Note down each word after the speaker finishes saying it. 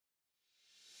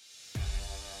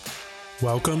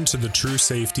Welcome to the True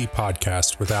Safety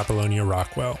Podcast with Apollonia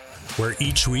Rockwell, where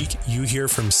each week you hear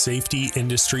from safety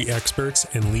industry experts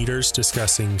and leaders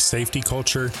discussing safety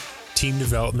culture, team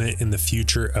development, and the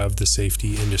future of the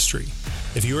safety industry.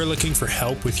 If you are looking for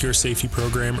help with your safety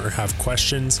program or have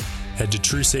questions, head to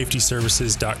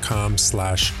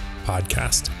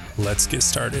truesafetyservices.com/podcast. Let's get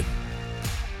started.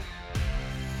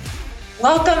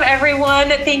 Welcome, everyone.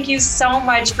 Thank you so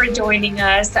much for joining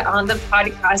us on the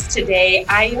podcast today.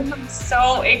 I am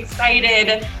so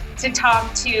excited to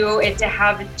talk to and to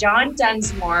have John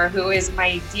Dunsmore, who is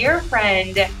my dear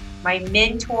friend, my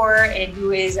mentor, and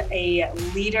who is a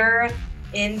leader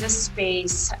in the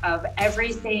space of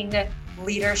everything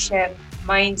leadership,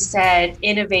 mindset,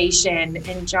 innovation.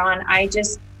 And John, I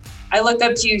look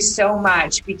up to you so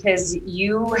much because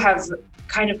you have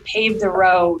kind of paved the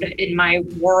road in my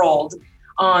world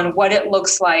on what it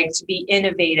looks like to be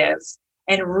innovative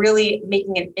and really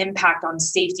making an impact on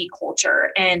safety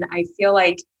culture. And I feel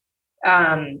like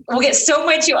we'll get so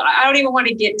much, I don't even want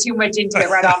to get too much into it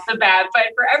right off the bat, but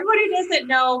for everybody who doesn't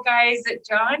know, guys,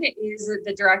 John is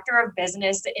the Director of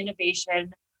Business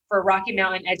Innovation for Rocky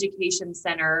Mountain Education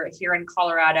Center here in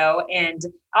Colorado, and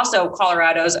also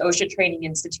Colorado's OSHA Training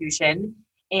Institution.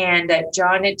 And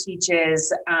John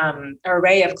teaches an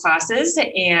array of classes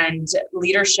and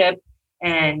leadership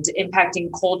and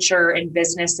impacting culture and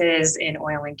businesses in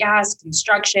oil and gas,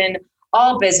 construction,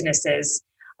 all businesses.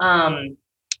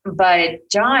 But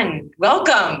John,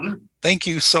 welcome. Thank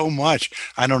you so much.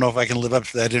 I don't know if I can live up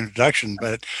to that introduction,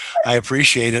 but I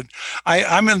appreciate it.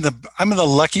 I'm in the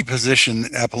lucky position,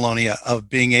 Apollonia, of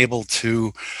being able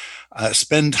to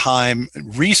spend time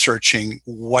researching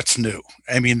what's new.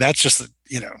 I mean, that's just,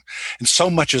 and so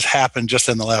much has happened just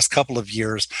in the last couple of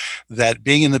years that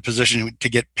being in the position to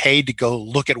get paid to go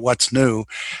look at what's new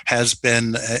has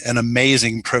been an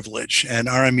amazing privilege. And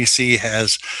RMEC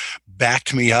has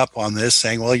backed me up on this,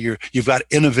 saying, well, you've got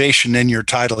innovation in your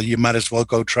title. You might as well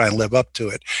go try and live up to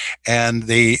it. And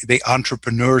the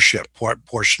entrepreneurship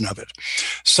portion of it.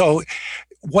 So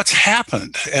what's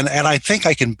happened, and I think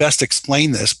I can best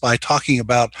explain this by talking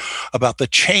about the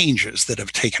changes that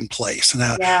have taken place.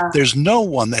 Now, There's no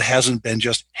one that hasn't been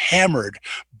just hammered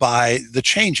by the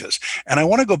changes. And I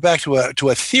want to go back to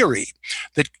a theory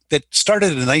that started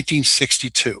in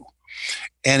 1962.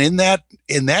 And in that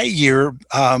year,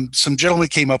 some gentlemen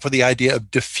came up with the idea of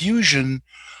diffusion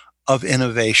of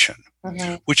innovation,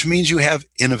 which means you have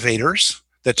innovators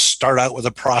that start out with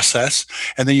a process,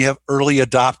 and then you have early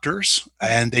adopters,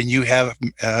 and then you have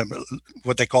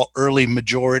what they call early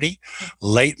majority,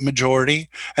 late majority,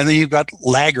 and then you've got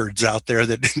laggards out there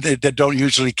that don't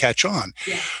usually catch on.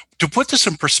 Yeah. To put this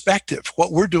in perspective,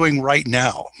 what we're doing right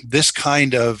now, this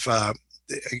kind of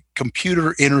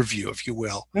computer interview, if you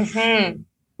will,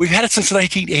 we've had it since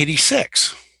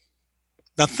 1986.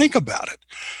 Now think about it.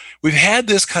 We've had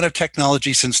this kind of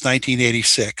technology since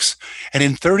 1986, and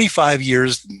in 35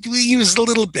 years, we used a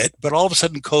little bit, but all of a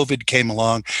sudden COVID came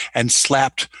along and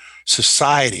slapped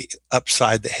society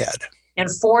upside the head.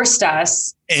 And forced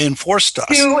us to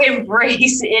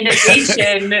embrace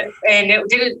innovation. And it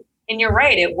didn't, and you're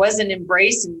right, it wasn't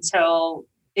embraced until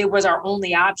it was our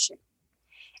only option.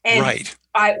 And right.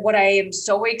 What I am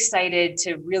so excited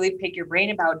to really pick your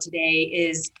brain about today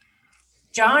is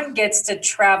John gets to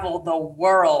travel the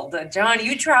world. John,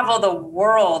 you travel the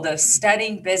world of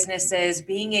studying businesses,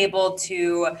 being able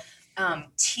to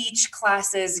teach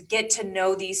classes, get to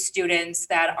know these students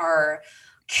that are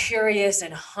curious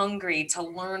and hungry to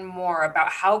learn more about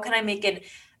how can I make an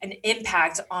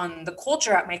impact on the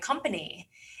culture at my company.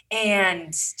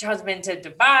 And John's been to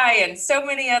Dubai and so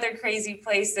many other crazy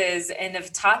places and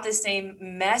have taught the same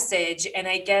message. And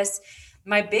I guess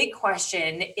my big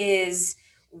question is,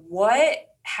 what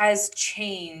has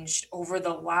changed over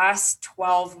the last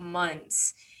 12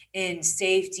 months in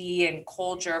safety and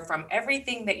culture from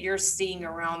everything that you're seeing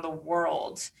around the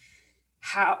world?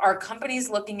 How are companies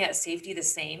looking at safety the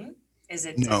same? Is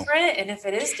it different? And if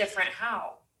it is different,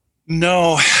 how?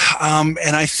 No,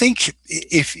 and I think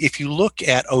if you look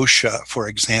at OSHA, for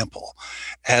example,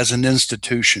 as an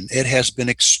institution, it has been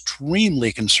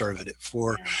extremely conservative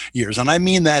for years. And I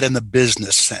mean that in the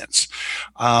business sense.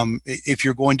 If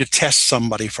you're going to test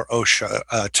somebody for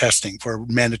OSHA testing for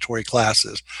mandatory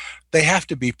classes, they have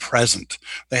to be present.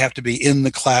 They have to be in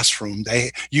the classroom.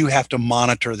 You have to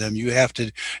monitor them. You have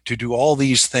to do all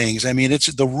these things. I mean, it's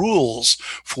the rules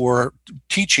for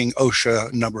teaching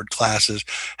OSHA numbered classes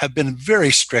have been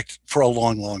very strict for a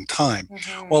long, long time.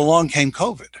 Well, along came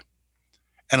COVID.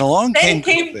 And along Then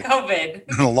came came COVID.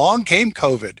 And along came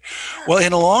COVID. Well,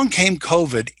 and along came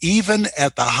COVID, even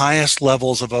at the highest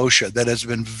levels of OSHA that has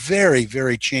been very,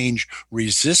 very change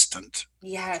resistant.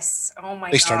 Yes. Oh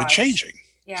my They started gosh. changing.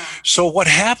 Yeah. So what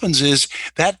happens is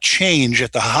that change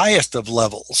at the highest of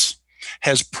levels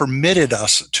has permitted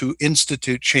us to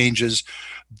institute changes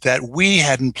that we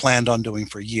hadn't planned on doing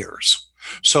for years.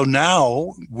 So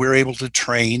now we're able to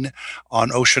train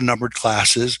on OSHA numbered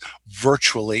classes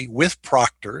virtually with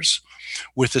proctors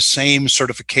with the same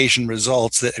certification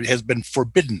results that has been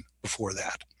forbidden before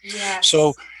that. Yes.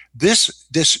 So this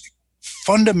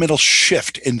fundamental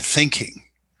shift in thinking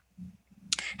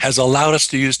has allowed us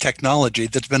to use technology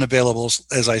that's been available,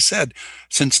 as I said,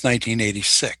 since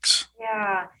 1986.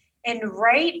 Yeah. And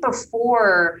right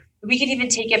before, we could even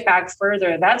take it back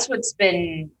further. That's what's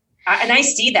been, and I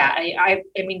see that. I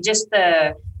mean, just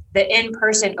the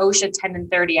in-person OSHA 10 and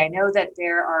 30. I know that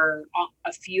there are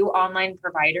a few online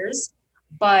providers,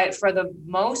 but for the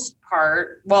most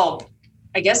part, well,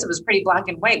 I guess it was pretty black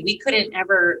and white. We couldn't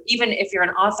ever, even if you're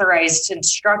an authorized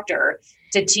instructor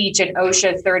to teach an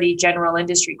OSHA 30 general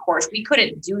industry course, we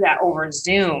couldn't do that over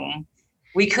Zoom.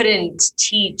 We couldn't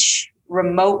teach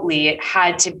remotely. It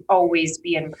had to always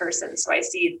be in person. So I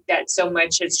see that so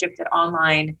much has shifted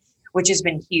online, which has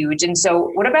been huge. And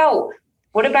so what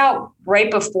about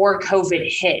right before COVID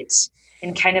hit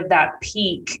and kind of that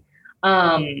peak?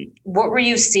 What were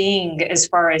you seeing as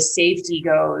far as safety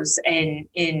goes and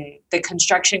in the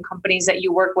construction companies that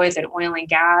you work with and oil and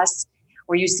gas?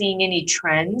 Were you seeing any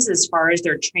trends as far as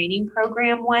their training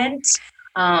program went?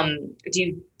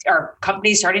 Are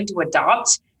companies starting to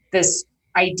adopt this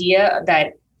idea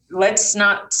that let's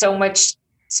not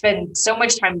spend so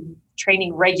much time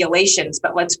training regulations,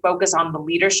 but let's focus on the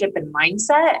leadership and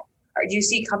mindset? Or do you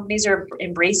see companies are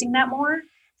embracing that more?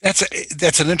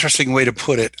 That's an interesting way to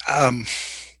put it.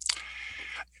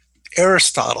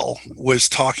 Aristotle was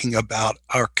talking about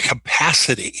our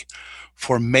capacity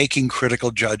for making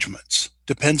critical judgments.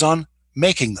 Depends on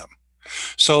making them.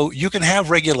 So you can have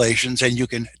regulations and you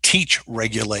can teach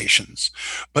regulations,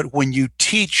 but when you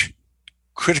teach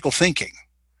critical thinking,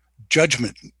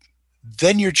 judgment,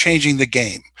 then you're changing the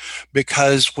game.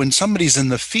 Because when somebody's in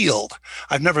the field,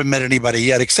 I've never met anybody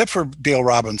yet, except for Dale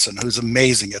Robinson, who's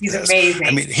amazing at this. Amazing.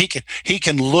 I mean, he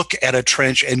can look at a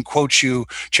trench and quote you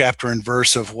chapter and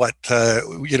verse of what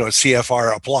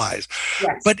CFR applies.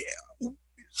 Yes. But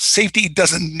safety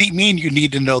doesn't mean you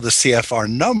need to know the CFR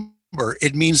number.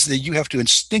 It means that you have to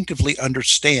instinctively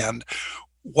understand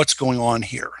what's going on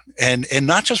here, and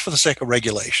not just for the sake of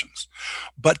regulations,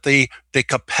 but the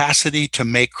capacity to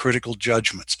make critical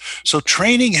judgments. So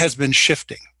training has been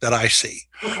shifting, that I see,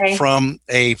 from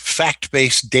a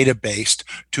fact-based, data-based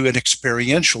to an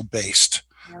experiential-based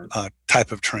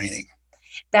type of training.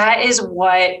 That is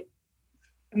what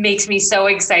makes me so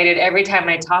excited every time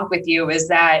I talk with you, is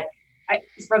that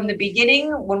from the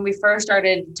beginning, when we first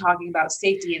started talking about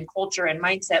safety and culture and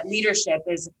mindset leadership,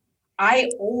 is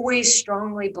I always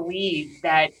strongly believe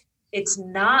that it's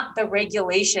not the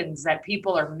regulations that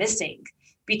people are missing,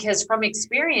 because from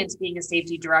experience being a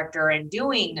safety director and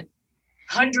doing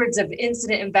hundreds of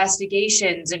incident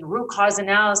investigations and root cause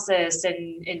analysis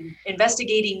and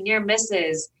investigating near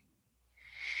misses,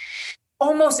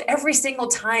 almost every single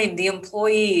time the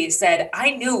employee said, I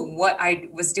knew what I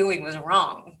was doing was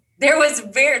wrong.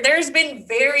 There's been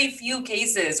very few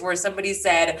cases where somebody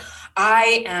said,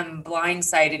 I am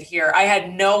blindsided here. I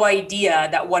had no idea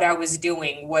that what I was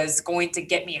doing was going to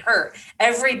get me hurt.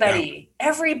 Everybody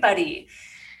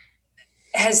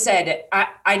has said,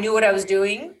 I knew what I was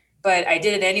doing, but I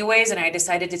did it anyways, and I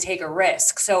decided to take a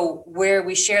risk. So where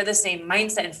we share the same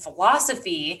mindset and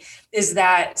philosophy is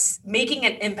that making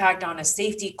an impact on a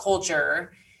safety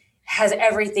culture has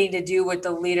everything to do with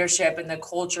the leadership and the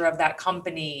culture of that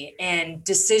company and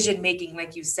decision making,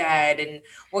 like you said, and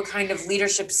what kind of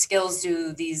leadership skills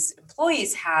do these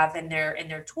employees have in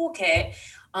their toolkit,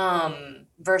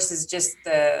 versus just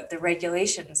the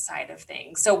regulation side of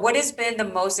things. So what has been the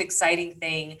most exciting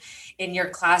thing in your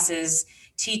classes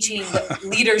teaching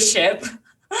leadership,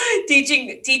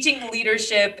 teaching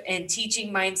leadership and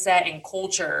teaching mindset and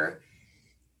culture?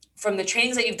 From the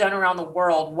trainings that you've done around the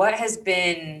world, what has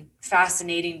been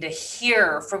fascinating to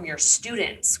hear from your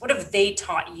students? What have they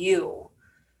taught you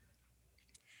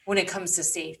when it comes to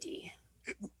safety?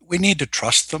 We need to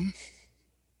trust them.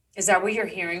 Is that what you're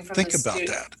hearing from Think about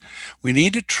that. We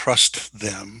need to trust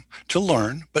them to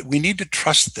learn, but we need to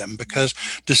trust them because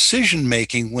decision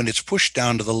making, when it's pushed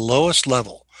down to the lowest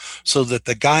level, so that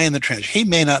the guy in the trench, he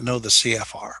may not know the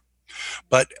CFR,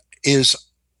 but is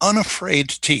unafraid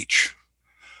to teach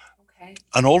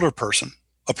an older person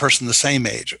a person the same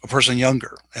age, a person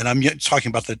younger, and I'm talking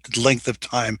about the length of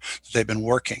time that they've been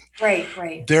working.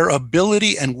 Right. Their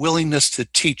ability and willingness to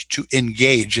teach, to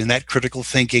engage in that critical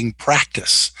thinking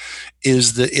practice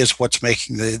is what's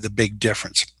making the big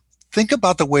difference. Think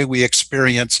about the way we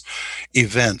experience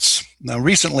events. Now,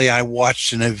 recently I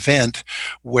watched an event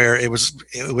where it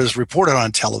was reported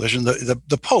on television.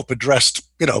 The Pope addressed,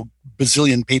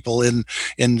 bazillion people in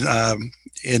the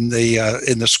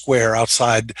square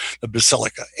outside the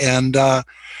basilica, and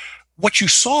what you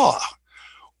saw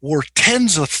were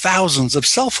tens of thousands of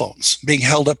cell phones being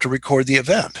held up to record the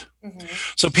event. Mm-hmm.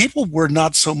 So people were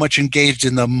not so much engaged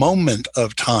in the moment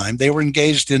of time. They were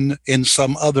engaged in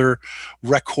some other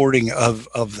recording of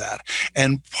that.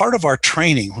 And part of our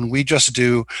training, when we just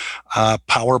do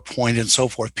PowerPoint and so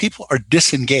forth, people are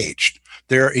disengaged.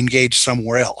 They're engaged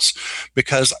somewhere else,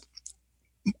 because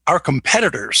our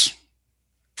competitors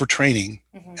for training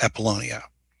at Polonia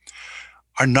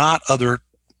are not other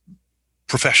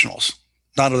professionals,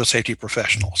 not other safety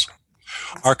professionals.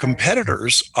 Our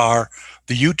competitors are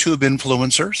the YouTube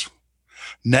influencers,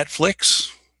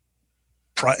 Netflix,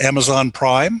 Amazon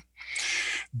Prime.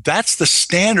 That's the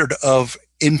standard of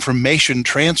information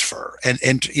transfer and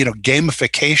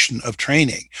gamification of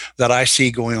training that I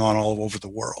see going on all over the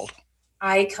world.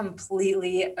 I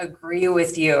completely agree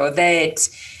with you that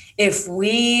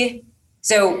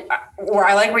where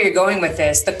I like where you're going with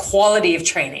this, the quality of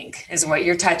training is what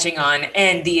you're touching on,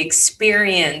 and the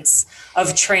experience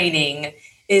of training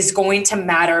is going to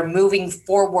matter moving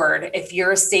forward. If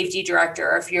you're a safety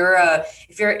director, if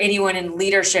you're anyone in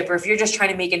leadership, or if you're just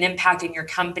trying to make an impact in your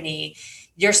company,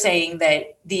 you're saying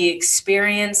that the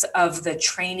experience of the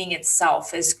training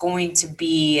itself is going to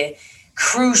be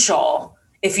crucial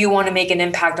if you want to make an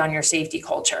impact on your safety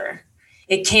culture.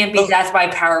 It can't be death by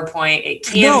PowerPoint. It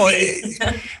can't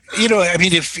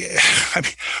be.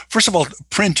 First of all,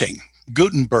 printing,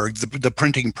 Gutenberg, the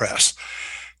printing press,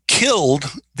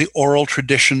 killed the oral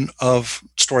tradition of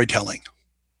storytelling.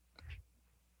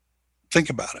 Think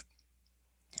about it.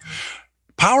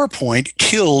 PowerPoint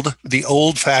killed the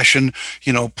old-fashioned,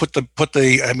 you don't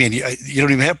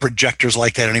even have projectors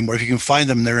like that anymore. If you can find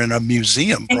them, they're in a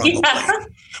museum probably. Yeah.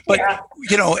 But,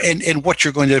 and what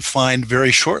you're going to find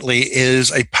very shortly is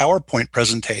a PowerPoint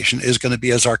presentation is going to be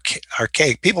as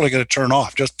archaic. People are going to turn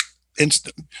off just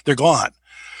instant. They're gone,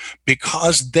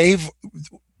 because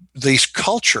this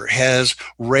culture has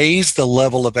raised the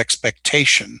level of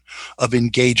expectation of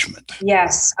engagement.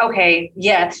 Yes. Okay.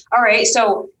 Yeah. All right.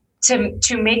 So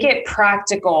to make it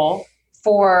practical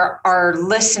for our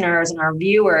listeners and our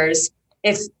viewers,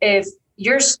 if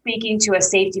you're speaking to a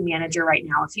safety manager right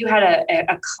now, if you had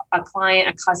a client,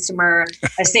 a customer,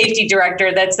 a safety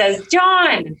director that says,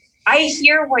 John, I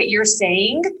hear what you're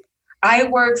saying. I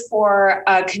work for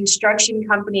a construction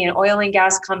company, an oil and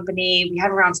gas company. We have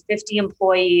around 50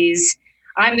 employees.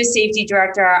 I'm the safety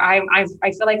director. I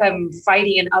feel like I'm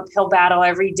fighting an uphill battle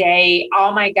every day.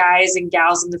 All my guys and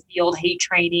gals in the field hate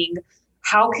training.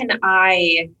 How can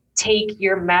I take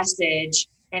your message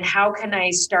and how can I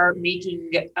start making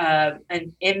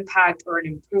an impact or an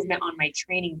improvement on my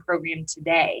training program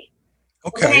today?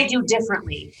 Okay. What can I do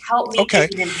differently? Help me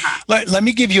make an impact. Let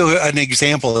me give you an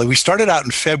example. We started out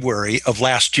in February of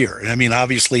last year. And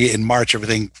obviously in March,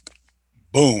 everything,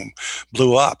 boom,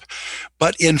 blew up.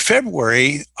 But in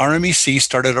February, RMEC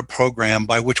started a program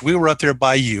by which we were up there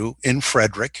by you in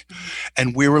Frederick,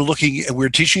 and we were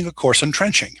teaching a course on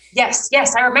trenching. Yes,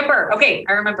 I remember. Okay,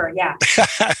 I remember, yeah.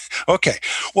 Okay,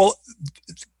 well,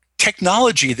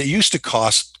 technology that used to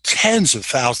cost tens of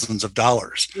thousands of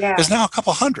dollars is now a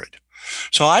couple hundred.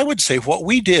 So I would say what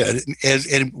we did is,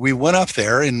 and we went up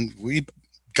there and we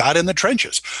got in the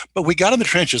trenches. But we got in the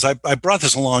trenches. I brought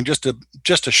this along just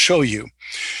to show you.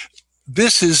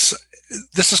 This is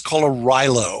called a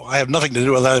Rilo. I have nothing to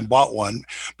do with that. I bought one,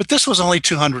 but this was only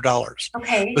 $200.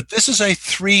 Okay. But this is a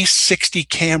 360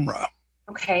 camera.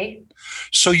 Okay.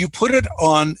 So you put it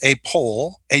on a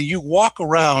pole and you walk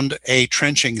around a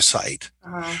trenching site,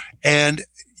 and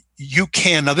you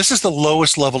can, now this is the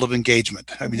lowest level of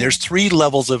engagement. There's 3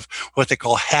 levels of what they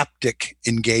call haptic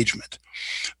engagement.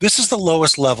 This is the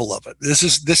lowest level of it. This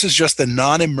is just the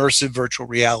non-immersive virtual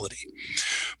reality.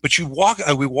 But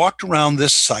we walked around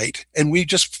this site and we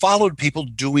just followed people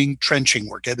doing trenching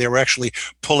work. They were actually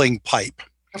pulling pipe.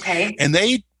 Okay. And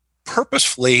they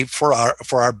purposefully, for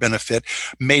our benefit,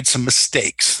 made some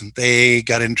mistakes. They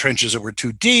got in trenches that were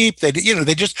too deep. They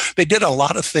did a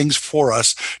lot of things for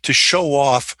us to show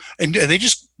off, and they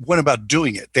just went about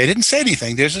doing it. They didn't say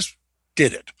anything. They just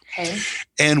did it. Okay.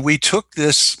 And we took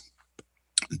this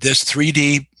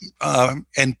 3D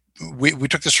and we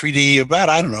took this 3D about,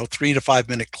 I don't know, 3 to 5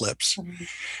 minute clips, Mhm.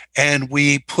 and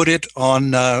we put it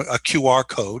on a QR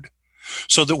code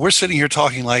so that we're sitting here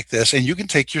talking like this, and you can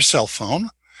take your cell phone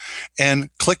and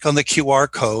click on the QR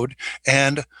code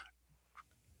and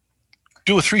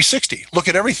do a 360, look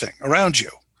at everything around you.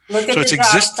 Look at So the it's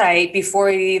job site before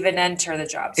you even enter the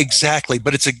job site. Exactly,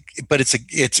 but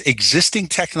it's existing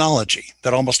technology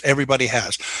that almost everybody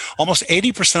has. Almost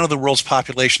 80% of the world's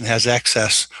population has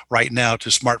access right now to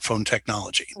smartphone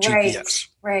technology, GPS.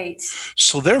 Right.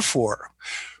 So therefore,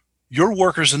 your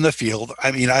workers in the field,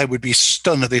 I mean, I would be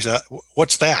stunned if they said,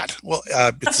 "What's that?" Well,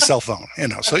 it's a cell phone,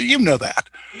 so you know that.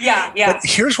 Yeah. But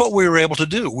here's what we were able to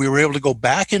do. We were able to go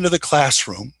back into the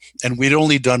classroom, and we'd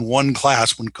only done one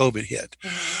class when COVID hit.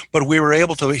 Mhm. But we were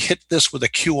able to hit this with a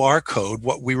QR code,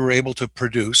 what we were able to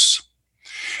produce.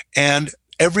 And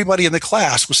everybody in the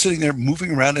class was sitting there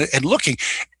moving around and looking,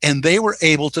 and they were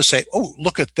able to say, "Oh,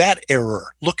 look at that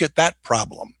error. Look at that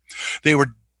problem." They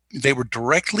were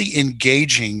directly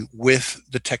engaging with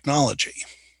the technology.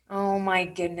 Oh my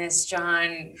goodness,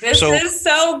 John. This is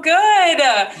so good.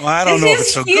 Well, I don't know if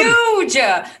it's so huge.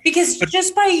 good. Because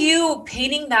just by you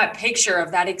painting that picture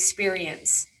of that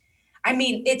experience, I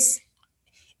mean,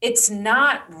 it's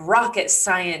not rocket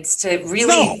science to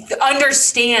really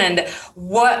understand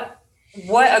what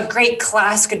a great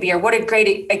class could be or what a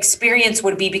great experience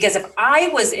would be. Because if I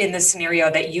was in the scenario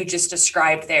that you just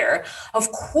described there, of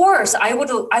course I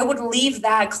would leave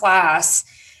that class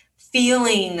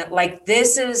feeling like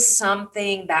this is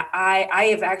something that I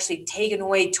have actually taken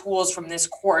away tools from this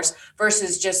course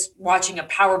versus just watching a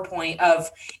PowerPoint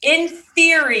of, in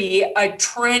theory, a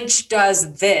trench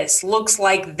does this, looks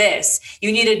like this.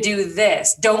 You need to do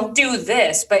this. Don't do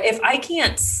this. But if I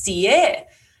can't see it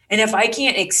and if I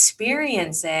can't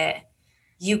experience it,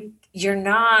 you're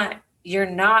not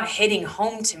hitting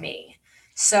home to me.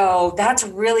 So that's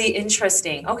really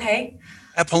interesting. Okay.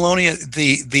 Apollonia,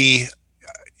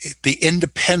 the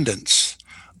independence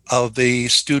of the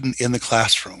student in the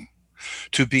classroom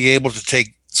to be able to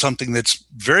take something that's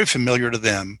very familiar to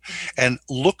them and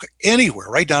look anywhere,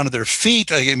 right down to their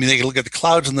feet. I mean, they can look at the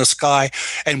clouds in the sky,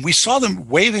 and we saw them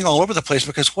waving all over the place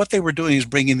because what they were doing is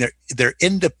bringing their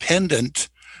independent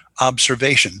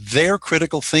observation, their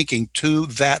critical thinking to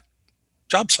that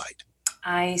job site.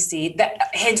 I see.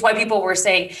 Hence why people were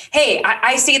saying, "Hey,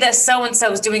 I see that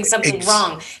so-and-so is doing something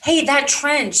wrong. Hey, that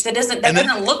trench, that doesn't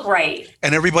look right."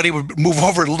 And everybody would move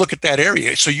over to look at that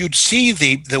area. So you'd see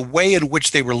the way in which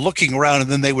they were looking around,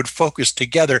 and then they would focus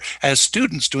together as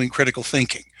students doing critical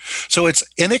thinking. So it's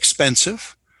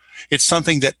inexpensive. It's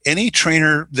something that any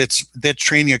trainer that's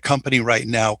training a company right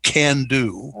now can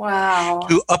do. Wow.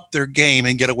 To up their game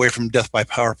and get away from death by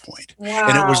PowerPoint. Wow.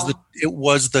 And it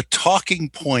was the talking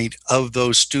point of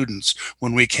those students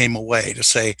when we came away to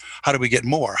say, how do we get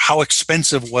more? How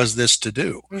expensive was this to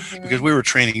do? Mm-hmm. Because we were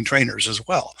training trainers as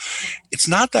well. It's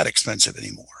not that expensive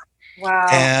anymore. Wow.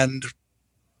 And,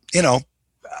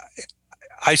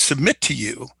 I submit to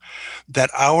you that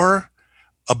our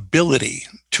ability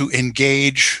to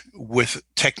engage with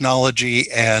technology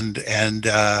and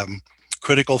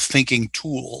critical thinking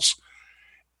tools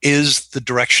is the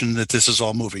direction that this is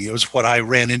all moving. It was what I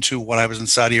ran into when I was in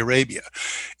Saudi Arabia.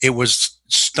 It was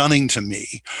stunning to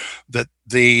me that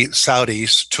the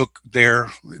Saudis took their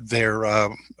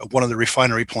one of the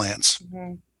refinery plants,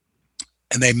 mm-hmm.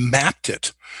 and they mapped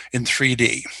it in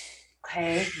 3D.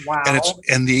 Okay. Wow.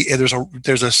 And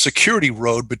there's a security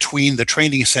road between the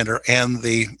training center and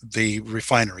the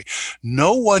refinery.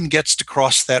 No one gets to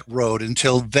cross that road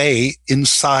until they,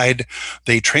 inside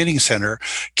the training center,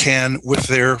 can, with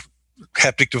their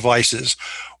haptic devices,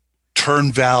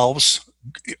 turn valves,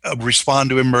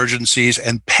 respond to emergencies,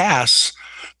 and pass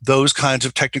those kinds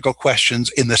of technical questions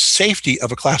in the safety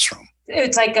of a classroom.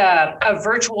 It's like a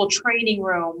virtual training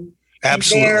room.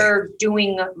 Absolutely. And they're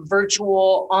doing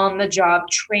virtual on-the-job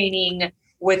training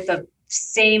with the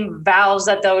same valves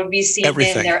that they would be seeing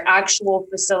in their actual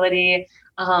facility.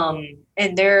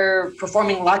 And they're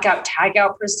performing lockout,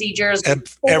 tagout procedures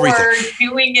before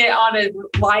doing it on a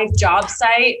live job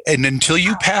site. And until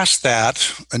you pass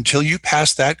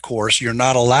that course, you're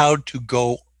not allowed to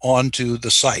go onto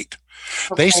the site.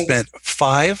 Okay. They spent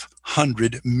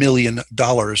 $500 million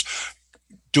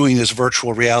doing this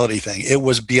virtual reality thing. It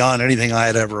was beyond anything I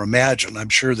had ever imagined. I'm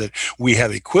sure that we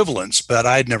have equivalents, but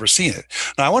I'd never seen it.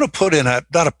 Now I want to put in not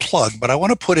a plug, but I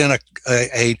want to put in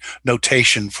a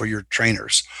notation for your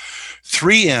trainers.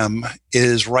 3M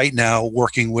is right now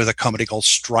working with a company called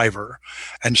Striver,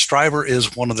 and Striver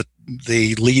is one of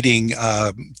the leading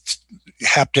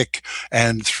haptic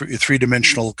and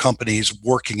three-dimensional companies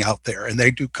working out there, and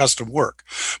they do custom work.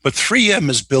 But 3M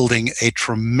is building a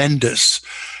tremendous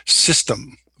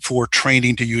system for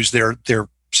training to use their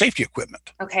safety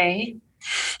equipment. Okay.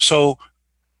 So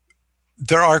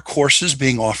there are courses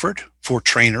being offered for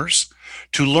trainers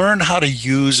to learn how to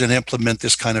use and implement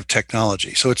this kind of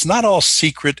technology. So it's not all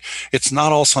secret. It's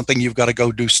not all something you've got to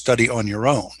go do study on your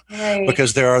own. Right.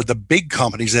 Because there are the big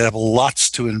companies that have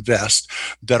lots to invest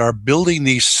that are building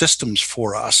these systems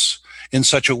for us in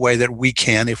such a way that we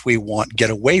can, if we want, get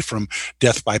away from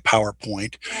death by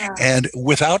PowerPoint and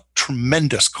without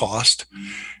tremendous cost,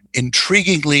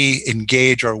 intriguingly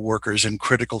engage our workers in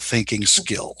critical thinking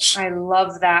skills. I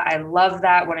love that. I love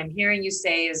that. What I'm hearing you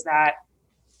say is that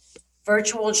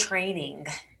virtual training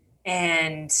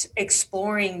and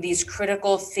exploring these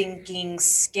critical thinking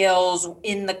skills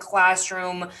in the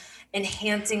classroom,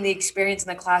 enhancing the experience in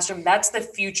the classroom, that's the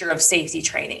future of safety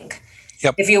training.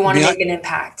 Yep. If you want to make an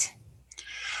impact.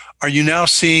 Are you now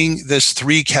seeing this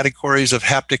 3 categories of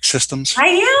haptic systems? I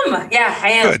am. Yeah, I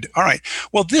am. Good. All right.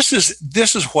 Well, this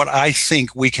is what I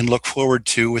think we can look forward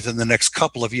to within the next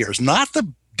couple of years, not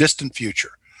the distant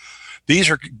future. These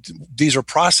are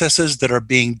processes that are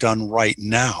being done right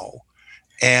now.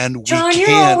 And John, you're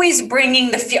always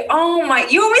bringing you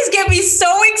always get me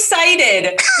so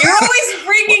excited. You're always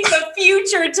bringing the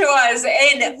future to us.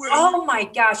 And oh my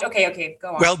gosh. Okay, go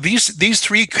on. Well, these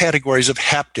 3 categories of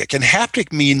haptic, and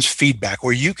haptic means feedback,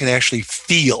 where you can actually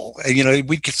feel,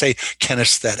 we could say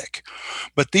kinesthetic.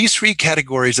 But these 3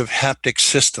 categories of haptic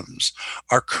systems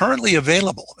are currently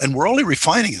available, and we're only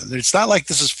refining them. It's not like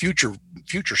this is future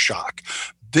shock.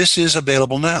 This is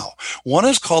available now. One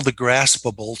is called the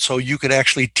graspable, so you could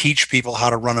actually teach people how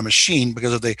to run a machine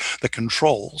because of the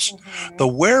controls. Mm-hmm. The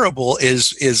wearable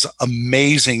is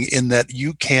amazing in that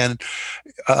you can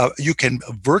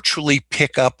virtually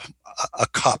pick up a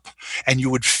cup, and you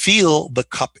would feel the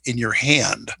cup in your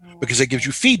hand because it gives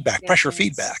you feedback, pressure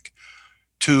feedback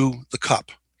to the cup.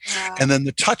 Wow. And then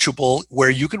the touchable, where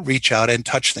you can reach out and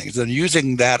touch things. They're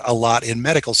using that a lot in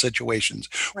medical situations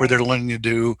where they're learning to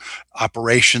do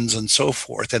operations and so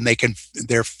forth, and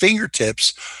their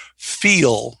fingertips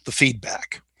feel the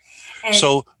feedback. And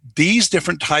so these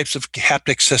different types of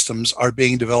haptic systems are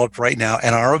being developed right now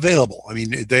and are available. I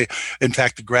mean, in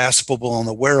fact, the graspable and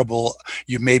the wearable,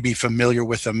 you may be familiar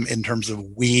with them in terms of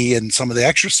Wii and some of the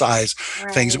exercise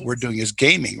things that we're doing as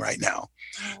gaming right now.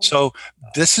 So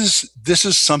this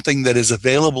is something that is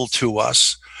available to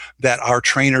us that our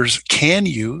trainers can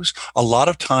use. A lot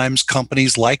of times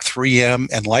companies like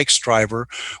 3M and like Striver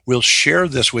will share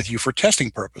this with you for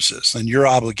testing purposes. And your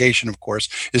obligation, of course,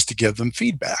 is to give them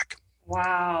feedback.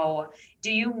 Wow.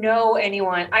 Do you know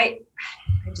anyone?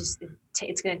 It's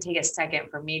going to take a second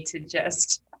for me to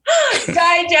just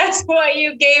digest what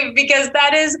you gave, because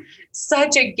that is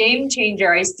such a game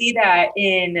changer. I see that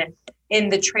in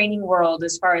the training world,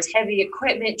 as far as heavy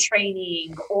equipment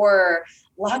training or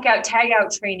lockout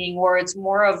tagout training, where it's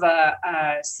more of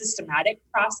a systematic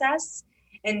process.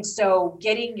 And so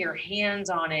getting your hands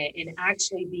on it and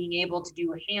actually being able to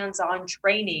do hands-on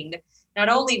training, not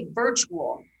only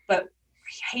virtual, but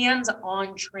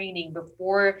hands-on training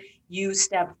before you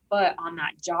step foot on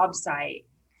that job site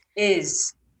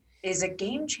is a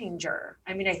game changer.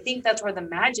 I mean, I think that's where the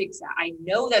magic's at. I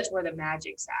know that's where the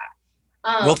magic's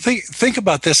at. Well, think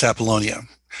about this, Apollonia.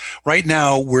 Right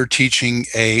now, we're teaching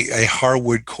a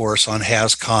Harwood course on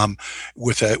HAZCOM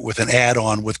with an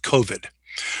add-on with COVID.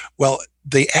 Well,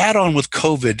 the add-on with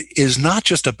COVID is not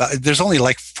just about, there's only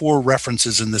like 4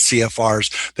 references in the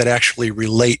CFRs that actually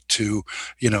relate to,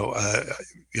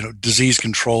 disease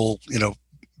control,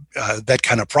 that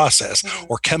kind of process,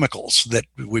 or chemicals that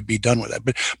would be done with that.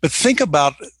 But think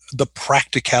about the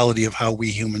practicality of how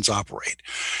we humans operate.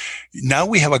 Now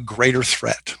we have a greater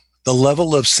threat. The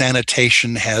level of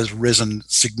sanitation has risen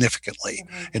significantly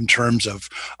in terms of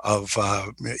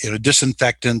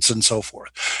disinfectants and so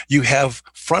forth. You have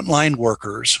frontline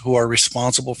workers who are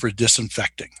responsible for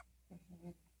disinfecting.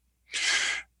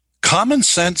 Common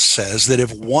sense says that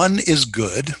if one is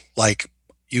good, like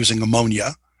using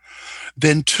ammonia,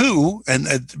 then 2, and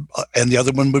the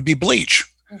other one would be bleach.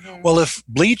 Well, if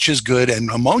bleach is good and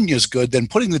ammonia is good, then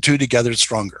putting the 2 together is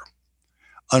stronger.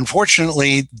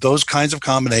 Unfortunately, those kinds of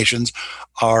combinations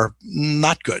are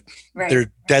not good. Right.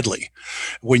 They're deadly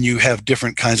when you have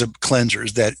different kinds of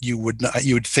cleansers that you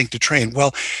would think to train.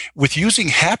 Well, with using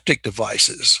haptic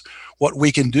devices, what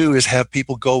we can do is have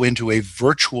people go into a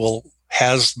virtual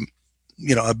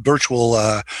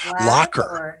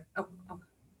locker.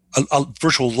 a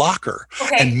virtual locker,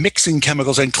 and mixing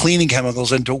chemicals and cleaning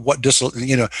chemicals into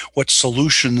what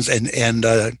solutions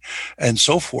and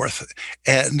so forth.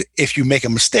 And if you make a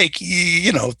mistake,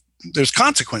 there's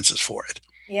consequences for it.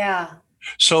 Yeah.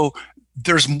 So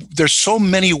there's so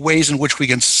many ways in which we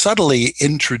can subtly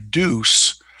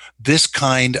introduce this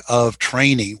kind of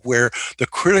training, where the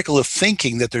critical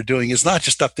thinking that they're doing is not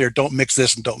just up there, don't mix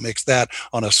this and don't mix that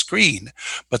on a screen,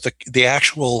 but the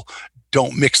actual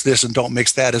don't mix this and don't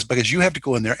mix that is because you have to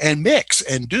go in there and mix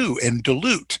and do and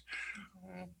dilute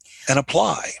and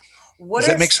apply. Does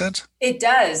that make sense? It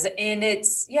does. And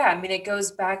it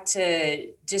goes back to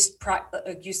just,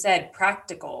 like you said,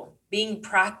 being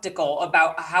practical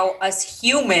about how us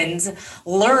humans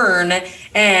learn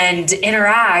and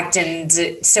interact. And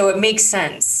so it makes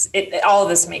sense. All of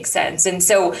this makes sense. And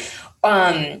so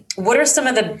what are some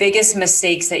of the biggest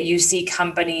mistakes that you see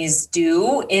companies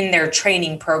do in their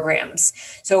training programs?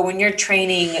 So when you're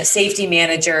training safety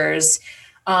managers,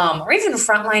 or even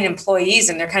frontline employees,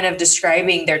 and they're kind of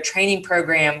describing their training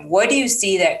program, what do you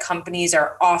see that companies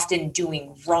are often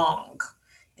doing wrong,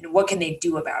 and what can they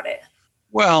do about it?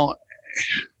 Well,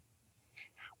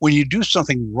 when you do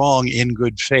something wrong in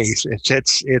good faith,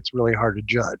 it's really hard to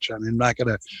judge. I mean, not going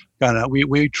to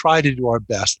we try to do our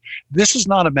best. This is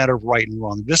not a matter of right and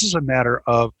wrong. This is a matter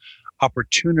of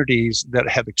opportunities that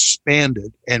have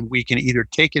expanded, and we can either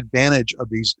take advantage of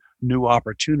these new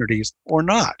opportunities or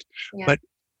not. Yeah. But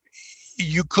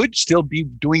you could still be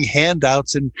doing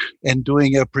handouts and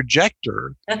doing a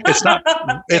projector. It's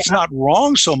not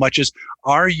wrong so much as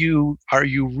are you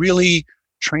really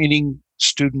training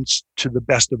students to the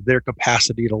best of their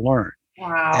capacity to learn?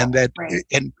 Wow.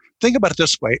 And think about it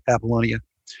this way, Apollonia.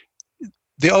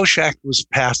 The OSHA Act was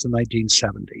passed in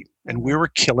 1970, and we were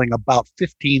killing about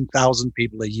 15,000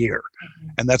 people a year. Mm-hmm.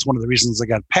 And that's one of the reasons it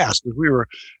got passed, because we were,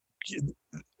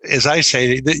 as I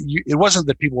say, it wasn't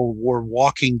that people were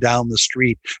walking down the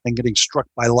street and getting struck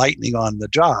by lightning on the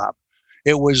job.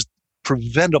 It was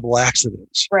preventable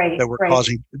accidents that were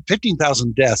causing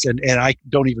 15,000 deaths, and I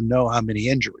don't even know how many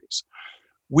injuries.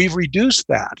 We've reduced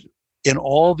that in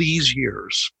all these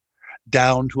years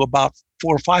down to about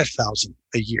 4,000 or 5,000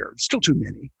 a year. It's still too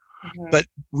many, but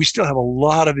we still have a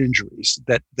lot of injuries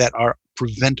that are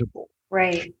preventable.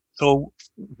 Right. So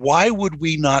why would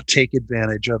we not take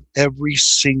advantage of every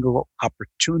single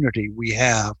opportunity we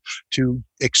have to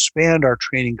expand our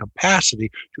training capacity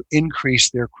to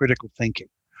increase their critical thinking?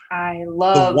 I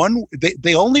love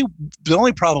the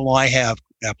only problem I have,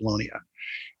 Apollonia,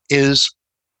 is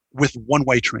with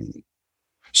one-way training.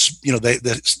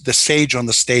 The sage on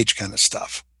the stage kind of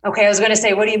stuff. Okay, I was going to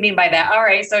say, what do you mean by that? All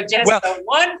right, so just the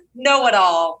one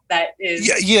know-it-all that is.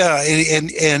 Yeah,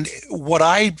 and what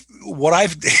I've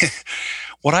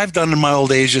done in my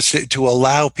old age is to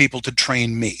allow people to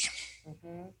train me.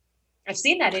 Mm-hmm. I've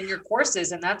seen that in your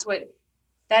courses, and that's what's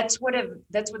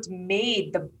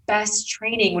made the best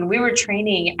training. When we were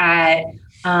training at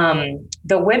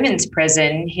the women's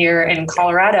prison here in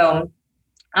Colorado,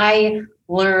 I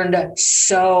learned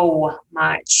so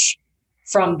much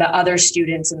from the other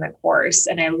students in the course.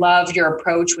 And I love your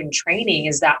approach when training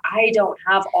is that I don't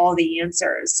have all the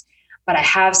answers, but I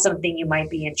have something you might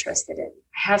be interested in.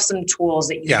 I have some tools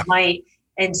that you might.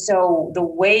 And so the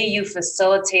way you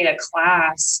facilitate a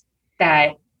class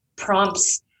that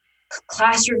prompts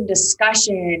classroom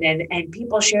discussion and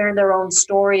people sharing their own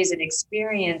stories and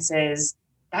experiences,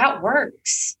 that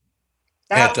works.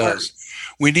 That does.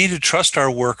 We need to trust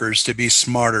our workers to be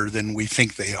smarter than we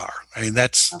think they are. I mean,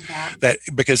 that's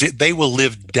because they will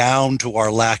live down to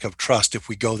our lack of trust if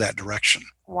we go that direction.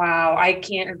 Wow, I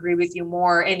can't agree with you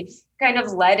more. And kind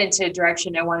of led into a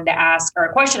direction I wanted to ask, or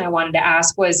a question I wanted to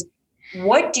ask was,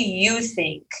 what do you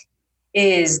think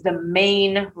is the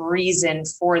main reason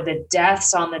for the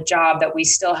deaths on the job that we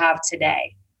still have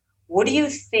today? What do you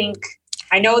think?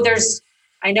 I know there's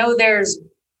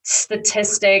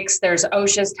statistics, there's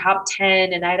OSHA's top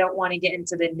 10, and I don't want to get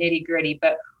into the nitty gritty,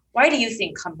 but why do you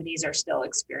think companies are still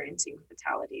experiencing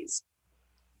fatalities?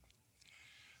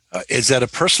 Is that a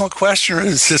personal question, or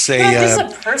is this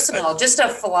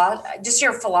just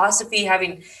your philosophy,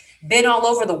 having been all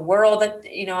over the world? That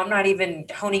I'm not even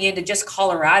honing into just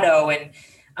Colorado and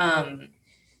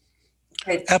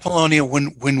Apollonia.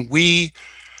 When we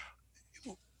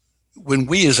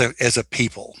as a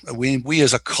people, we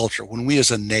as a culture, when we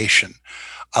as a nation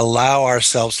allow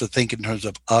ourselves to think in terms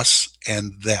of us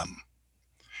and them,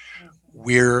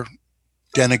 we're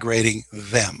denigrating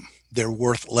them. They're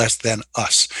worth less than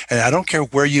us. And I don't care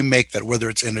where you make that, whether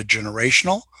it's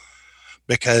intergenerational,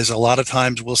 because a lot of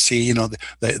times we'll see,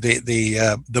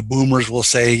 the boomers will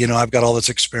say, I've got all this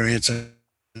experience and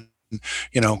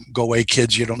go away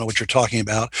kids, you don't know what you're talking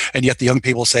about. And yet the young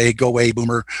people say, go away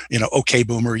boomer, okay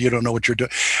boomer, you don't know what you're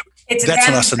doing. It's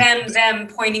them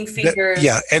pointing fingers.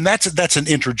 And that's an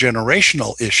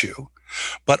intergenerational issue.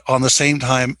 But on the same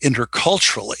time,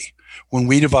 interculturally, when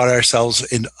we divide ourselves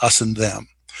into us and them,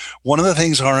 one of the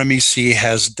things RMEC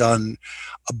has done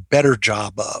a better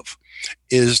job of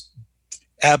is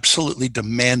absolutely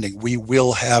demanding we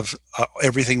will have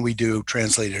everything we do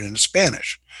translated into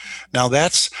Spanish. Now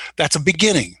that's a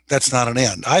beginning. That's not an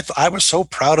end. I was so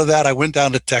proud of that. I went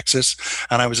down to Texas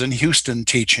and I was in Houston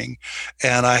teaching,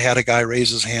 and I had a guy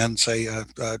raise his hand and say,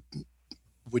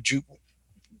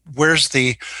 where's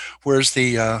the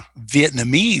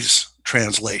Vietnamese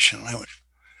translation? And I went,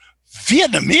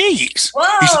 Vietnamese? Whoa.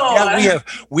 He said, yeah,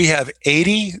 we have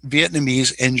 80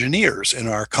 Vietnamese engineers in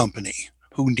our company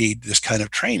who need this kind of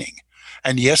training.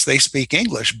 And yes, they speak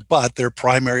English, but their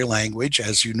primary language,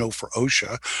 as you know, for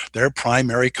OSHA, their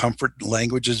primary comfort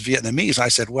language is Vietnamese. I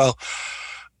said, well,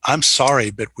 I'm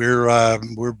sorry, but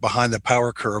we're behind the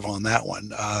power curve on that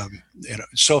one.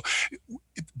 So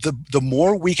the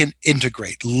more we can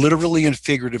integrate, literally and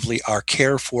figuratively, our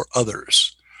care for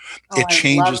others, it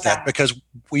changes that, because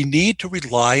we need to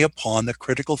rely upon the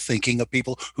critical thinking of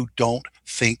people who don't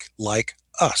think like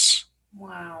us.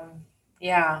 Wow.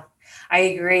 Yeah, I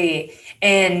agree.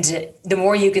 And the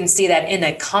more you can see that in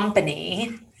a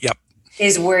company,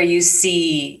 is where you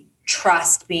see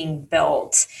trust being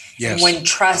built. Yes. And when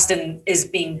trust is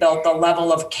being built, the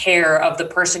level of care of the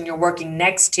person you're working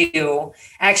next to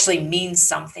actually means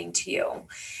something to you,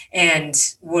 and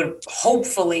would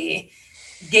hopefully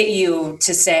get you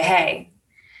to say, hey,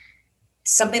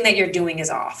 something that you're doing is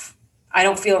off. I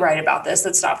don't feel right about this.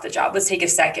 Let's stop the job. Let's take a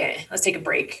second. Let's take a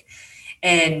break.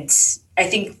 And I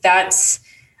think that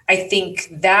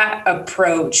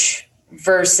approach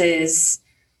versus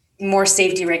more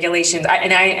safety regulations.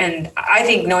 I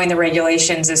think knowing the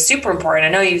regulations is super important. I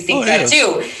know you think that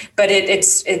too, but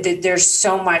there's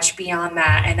so much beyond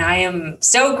that. And I am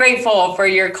so grateful for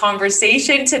your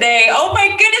conversation today. Oh my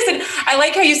goodness. And I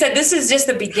like how you said, this is just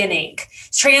the beginning.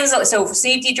 So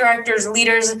safety directors,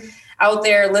 leaders out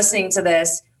there listening to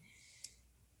this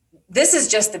is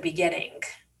just the beginning.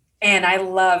 And I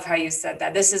love how you said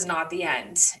that this is not the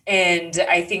end. And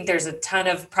I think there's a ton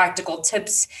of practical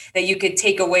tips that you could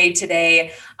take away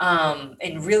today,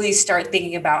 and really start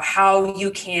thinking about how you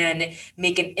can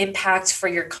make an impact for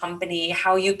your company,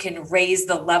 how you can raise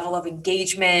the level of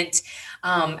engagement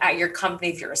at your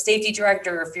company, if you're a safety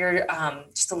director, if you're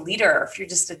just a leader, if you're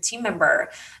just a team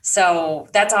member. So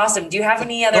that's awesome. Do you have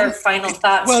any other final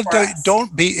thoughts? Well,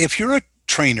 if you're a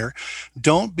trainer,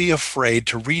 don't be afraid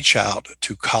to reach out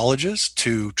to colleges,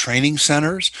 to training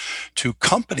centers, to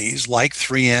companies like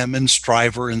 3M and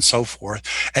Striver and so forth,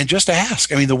 and just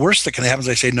ask. I mean, the worst that can happen is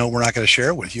they say, no, we're not going to share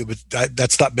it with you, but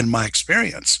that's not been my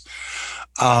experience.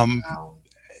 Wow.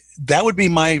 That would be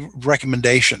my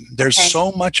recommendation. There's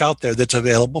so much out there that's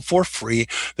available for free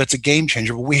that's a game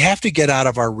changer, but we have to get out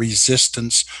of our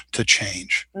resistance to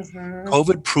change. Mm-hmm.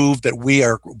 COVID proved that we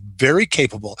are very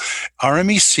capable.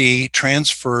 RMEC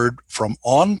transferred from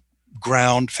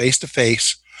on-ground,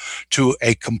 face-to-face, to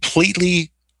a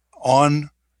completely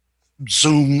on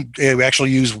Zoom, we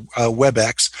actually use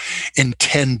WebEx, in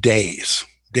 10 days.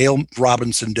 Dale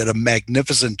Robinson did a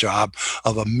magnificent job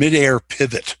of a mid-air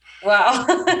pivot. Wow.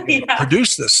 Yeah.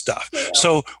 Produce this stuff. Yeah.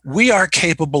 So we are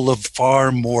capable of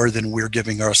far more than we're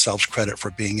giving ourselves credit for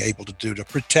being able to do to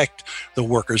protect the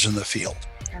workers in the field.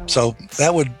 So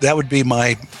that would be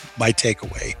my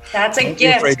takeaway. That's a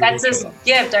gift. That's a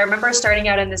gift. I remember starting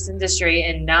out in this industry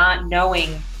and not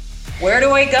knowing, where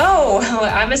do I go?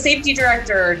 I'm a safety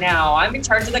director now. I'm in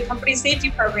charge of the company safety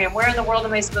program. Where in the world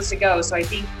am I supposed to go? So I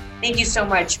think thank you so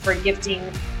much for gifting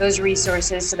those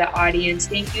resources to the audience.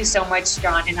 Thank you so much,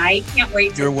 John. And I can't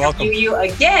wait to interview you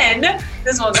again.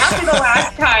 This will not be the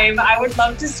last time. I would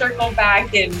love to circle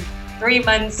back in 3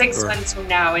 months, 6 months from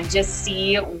now and just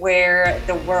see where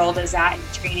the world is at in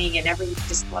training and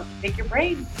just love to pick your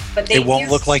brain. But it won't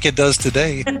look like it does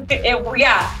today.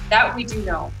 That we do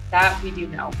know. That we do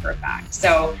know for a fact.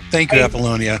 So thank you,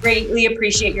 Apollonia. Greatly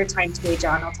appreciate your time today,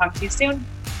 John. I'll talk to you soon.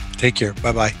 Take care.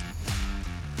 Bye-bye.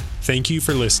 Thank you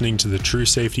for listening to the True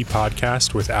Safety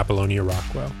Podcast with Apollonia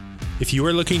Rockwell. If you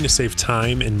are looking to save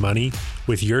time and money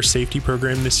with your safety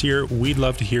program this year, we'd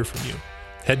love to hear from you.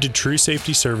 Head to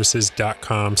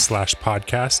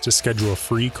truesafetyservices.com/podcast to schedule a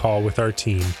free call with our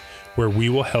team, where we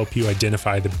will help you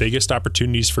identify the biggest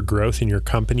opportunities for growth in your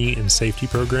company and safety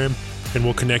program, and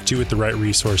we'll connect you with the right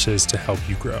resources to help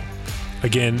you grow.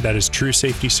 Again, that is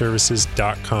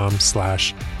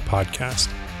truesafetyservices.com/podcast.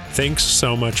 Thanks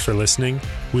so much for listening.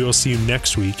 We will see you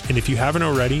next week. And if you haven't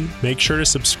already, make sure to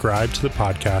subscribe to the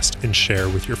podcast and share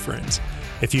with your friends.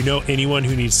 If you know anyone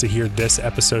who needs to hear this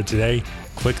episode today,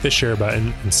 click the share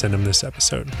button and send them this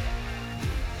episode.